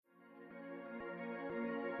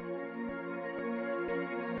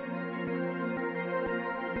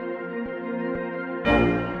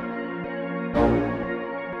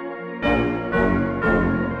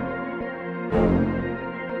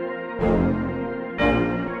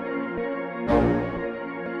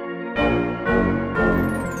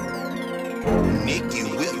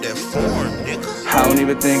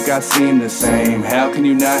even think I seem the same. How can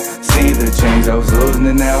you not see the change? I was losing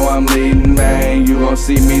and now I'm leading, man. You gon'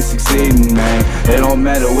 see me succeeding, man. It don't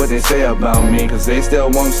matter what they say about me, cause they still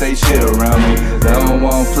won't say shit around me. They don't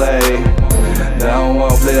wanna play, they don't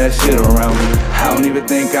wanna play that shit around me. I don't even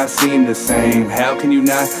think I seem the same. How can you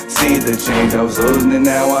not see the change? I was losing and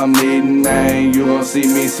now I'm leading, man. You gon' see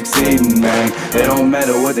me succeeding, man. It don't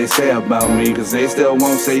matter what they say about me, cause they still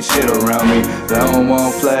won't say shit around me. They don't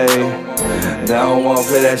wanna play, they don't wanna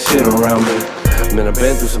play that shit around me. Man, I've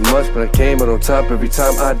been through so much, but I came out on top every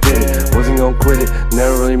time I did it. Wasn't gonna quit it,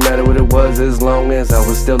 never really mattered what it was, as long as I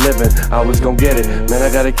was still living, I was gonna get it. Man,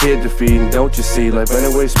 I got a kid to feed, and don't you see, life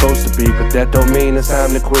ain't the way it's supposed to be. But that don't mean it's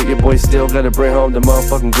time to quit, your boy still gotta bring home the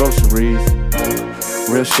motherfucking groceries.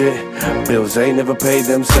 Real shit, bills ain't never paid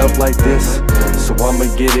themselves like this, so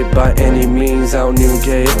I'ma get it by any means. I don't even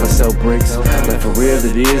care if I sell bricks. Like for real,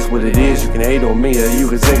 it is what it is. You can hate on me or you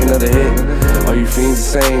can take another hit. All you fiends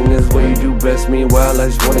the same, this is what you do best. Meanwhile, I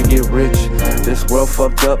just wanna get rich. This world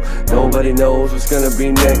fucked up, nobody knows what's gonna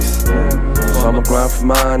be next. So I'ma grind for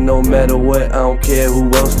mine no matter what. I don't care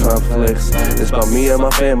who else tryna flex. It's about me and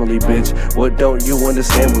my family, bitch. What don't you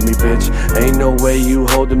understand with me, bitch? Ain't no way you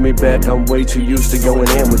holding me back. I'm way too used to going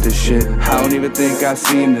in with this shit. I don't even think I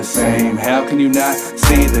seem the same. How can you not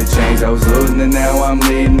see the change? I was losing and now I'm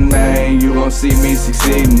leading, man. You gon' see me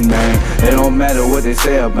succeeding, man. It don't matter what they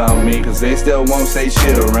say about me, cause they still won't say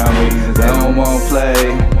shit around me. They don't wanna play,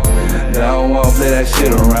 they don't wanna play that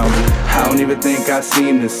shit around me. I don't even think I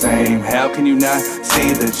seem the same. How can you not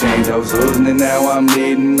see the change? I was losing and now I'm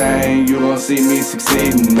leading, man. You gon' see me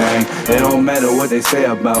succeeding, man. It don't matter what they say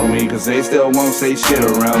about me, cause they still won't say shit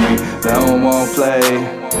around me. They don't wanna play,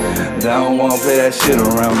 they don't wanna play that shit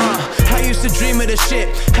around me. I used to dream of the shit.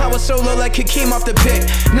 I was so low like Hakeem off the pick.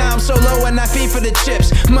 Now I'm so low and I feed for the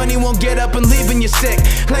chips. Money won't get up and leaving you sick.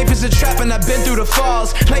 Life is a trap and I've been through the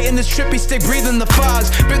falls. Lighting this trippy stick, breathing the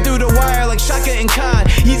fogs. Been through the wire like Shaka and Khan.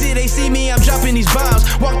 Easy they see me, I'm dropping these bombs.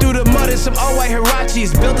 Walk through the mud in some all-white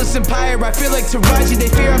Hirachis. Built this empire, I feel like Taraji. They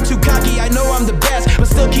fear I'm too cocky, I know I'm the best, but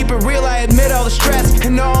still keep it real, I admit all the stress.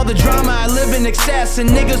 And all the drama, I live in excess. And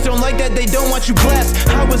niggas don't like that, they don't want you blessed.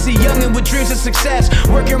 I was a youngin' with dreams of success.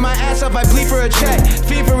 Working my ass off, I bleed for a check.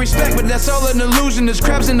 Feed for respect, but that's all an illusion. There's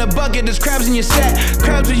crabs in the bucket, there's crabs in your set.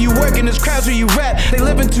 Crabs where you working, there's crabs where you rap. They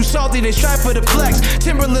living too salty, they strive for the flex.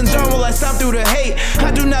 Timberlands on while I stomp through the hate.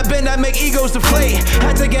 I do not bend, I make egos deflate.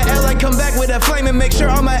 I take a L, I come back with a flame and make sure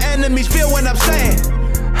all my enemies feel what I'm saying.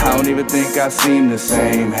 I don't even think I seem the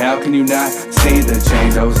same. How can you not see the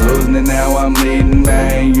change? I was losing and now I'm leading,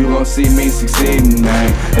 man. You gon' see me succeeding,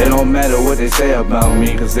 man. It don't matter what they say about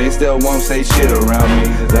me, cause they still won't say shit around me.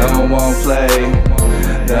 They don't wanna play,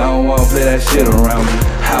 they don't wanna play that shit around me.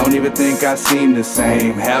 I don't even think I seem the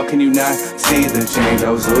same. How can you not see the change? I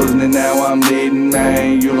was losing and now I'm leading,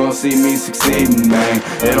 man. You gon' see me succeeding, man.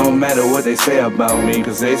 It don't matter what they say about me,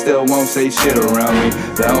 cause they still won't say shit around me.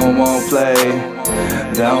 They don't wanna play,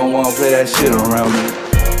 they don't wanna play that shit around me.